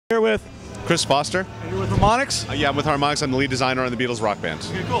Here with Chris Foster. and you're with Harmonix. Yeah, I'm with Harmonix. I'm the lead designer on the Beatles rock band.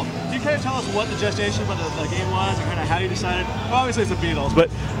 Okay, cool. Can you kind of tell us what the gestation for the game was and kind of how you decided? Well, obviously it's the Beatles, but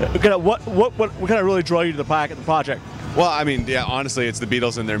kind of what kind of really drew you to the project? Well, I mean, yeah, honestly, it's the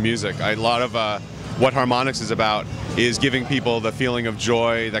Beatles and their music. A lot of what Harmonix is about is giving people the feeling of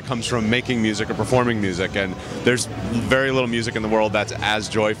joy that comes from making music or performing music, and there's very little music in the world that's as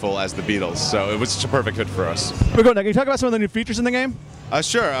joyful as the Beatles, so it was just a perfect fit for us. We're going. Now, can you talk about some of the new features in the game?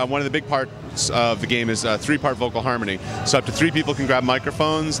 Sure. One of the big parts of the game is three-part vocal harmony. So up to 3 people can grab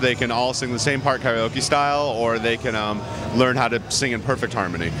microphones. They can all sing the same part karaoke style, or they can learn how to sing in perfect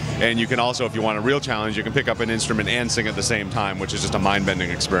harmony. And you can also, if you want a real challenge, you can pick up an instrument and sing at the same time, which is just a mind-bending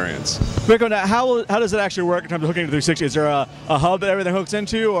experience. Rico, now how does it actually work in terms of hooking to 360? Is there a hub that everything hooks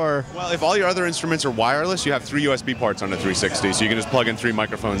into, or? Well, if all your other instruments are wireless, you have 3 USB ports on a 360, so you can just plug in 3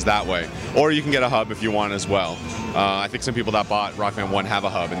 microphones that way. Or you can get a hub if you want as well. I think some people that bought Rock Band 1 have a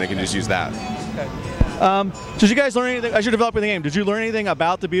hub, and they can just use that. Okay. Did you guys learn anything, as you're developing the game, did you learn anything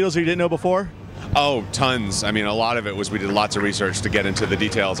about the Beatles that you didn't know before? Oh, tons. I mean, a lot of it was we did lots of research to get into the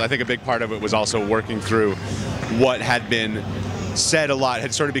details. I think a big part of it was also working through what had been said a lot,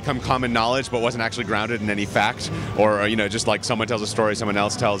 had sort of become common knowledge, but wasn't actually grounded in any fact, or just like someone tells a story, someone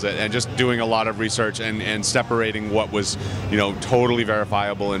else tells it, and just doing a lot of research and separating what was, totally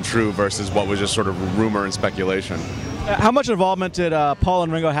verifiable and true versus what was just sort of rumor and speculation. How much involvement did Paul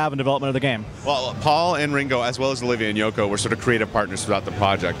and Ringo have in development of the game? Well, Paul and Ringo, as well as Olivia and Yoko, were sort of creative partners throughout the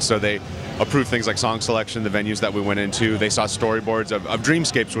project. So they approved things like song selection, the venues that we went into. They saw storyboards of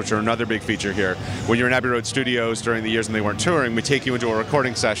dreamscapes, which are another big feature here. When you're in Abbey Road Studios during the years when they weren't touring, we take you into a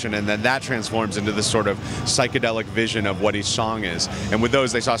recording session, and then that transforms into this sort of psychedelic vision of what each song is. And with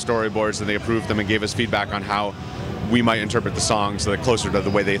those, they saw storyboards, and they approved them and gave us feedback on how we might interpret the songs so they're closer to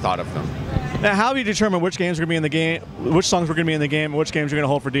the way they thought of them. Now, how do you determine which games are going to be in the game, which songs are going to be in the game, and which games you're going to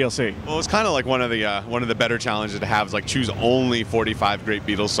hold for DLC? Well, it's kind of like one of the better challenges to have is like choose only 45 great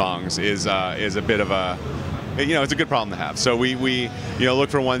Beatles songs is a bit of a, it's a good problem to have. So we look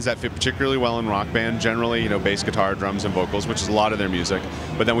for ones that fit particularly well in Rock Band, generally bass, guitar, drums, and vocals, which is a lot of their music.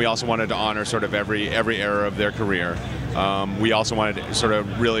 But then we also wanted to honor sort of every era of their career. We also wanted to sort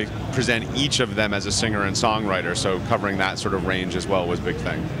of really present each of them as a singer and songwriter, so covering that sort of range as well was a big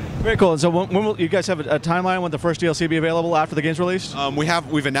thing. Very cool. And so when will you guys have a timeline when the first DLC will be available after the game's released?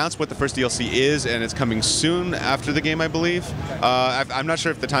 We've announced what the first DLC is, and it's coming soon after the game, I believe. I'm not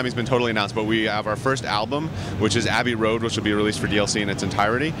sure if the timing's been totally announced, but we have our first album, which is Abbey Road, which will be released for DLC in its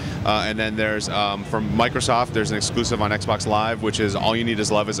entirety. And then there's, from Microsoft, there's an exclusive on Xbox Live, which is All You Need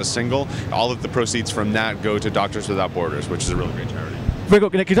Is Love as a single. All of the proceeds from that go to Doctors Without Borders, which is a really great charity. Very cool.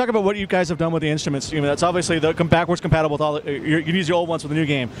 Can you talk about what you guys have done with the instruments? That's obviously backwards compatible with all. You can use your old ones with the new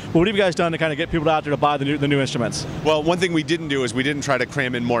game. But what have you guys done to kind of get people out there to buy the new instruments? Well, one thing we didn't do is we didn't try to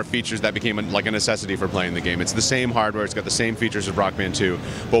cram in more features that became like a necessity for playing the game. It's the same hardware. It's got the same features as Rock Band 2.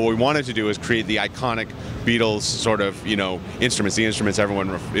 But what we wanted to do is create the iconic Beatles sort of instruments. The instruments everyone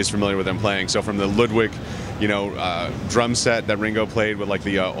is familiar with them playing. So from the Ludwig drum set that Ringo played with like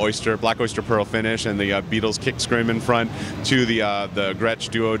the Black Oyster Pearl finish and the Beatles kick scream in front, to the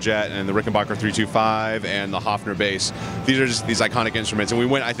Gretsch Duo Jet and the Rickenbacker 325 and the Hofner bass. These are just these iconic instruments, and we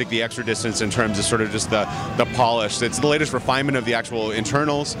went, I think, the extra distance in terms of sort of just the polish. It's the latest refinement of the actual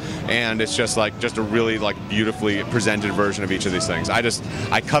internals, and it's just a really beautifully presented version of each of these things.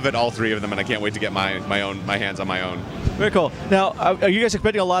 I covet all 3 of them, and I can't wait to get my hands on my own. Very cool. Now, are you guys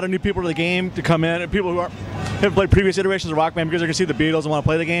expecting a lot of new people to the game to come in, and people who haven't played previous iterations of Rock Band because they're going to see the Beatles and want to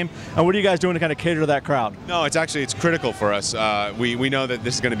play the game? And what are you guys doing to kind of cater to that crowd? No, it's critical for us. We know that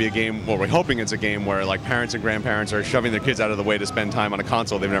this is going to be a game, well, we're hoping it's a game where like parents and grandparents are shoving their kids out of the way to spend time on a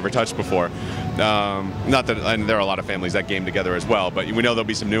console they've never touched before. Not that, and there are a lot of families that game together as well, but we know there'll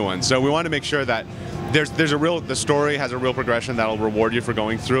be some new ones. So we want to make sure that the story has a real progression that'll reward you for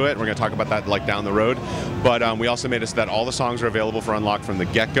going through it. We're going to talk about that down the road. But we also made it so that all the songs are available for unlock from the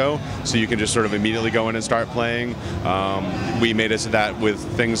get-go, so you can just sort of immediately go in and start playing. We made it so that with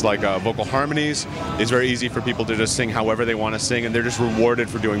things like vocal harmonies, it's very easy for people to just sing however they want to sing, and they're just rewarded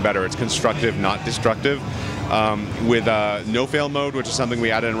for doing better. It's constructive, not destructive. With no-fail mode, which is something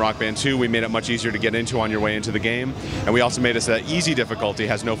we added in Rock Band 2, we made it much easier to get into on your way into the game. And we also made it so that easy difficulty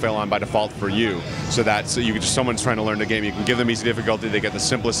has no-fail on by default for you. So you can someone's trying to learn the game, you can give them easy difficulty, they get the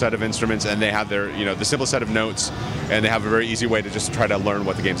simplest set of instruments, and they have their, the simplest set of notes, and they have a very easy way to just try to learn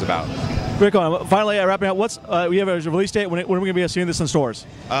what the game's about. Very cool. Finally, wrapping up, we have a release date. When are we going to be seeing this in stores?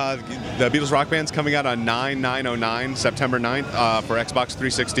 The Beatles Rock Band's coming out on 9/9/09, September 9th, for Xbox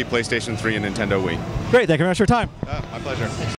 360, PlayStation 3, and Nintendo Wii. Great. Thank you very much for your time. My pleasure.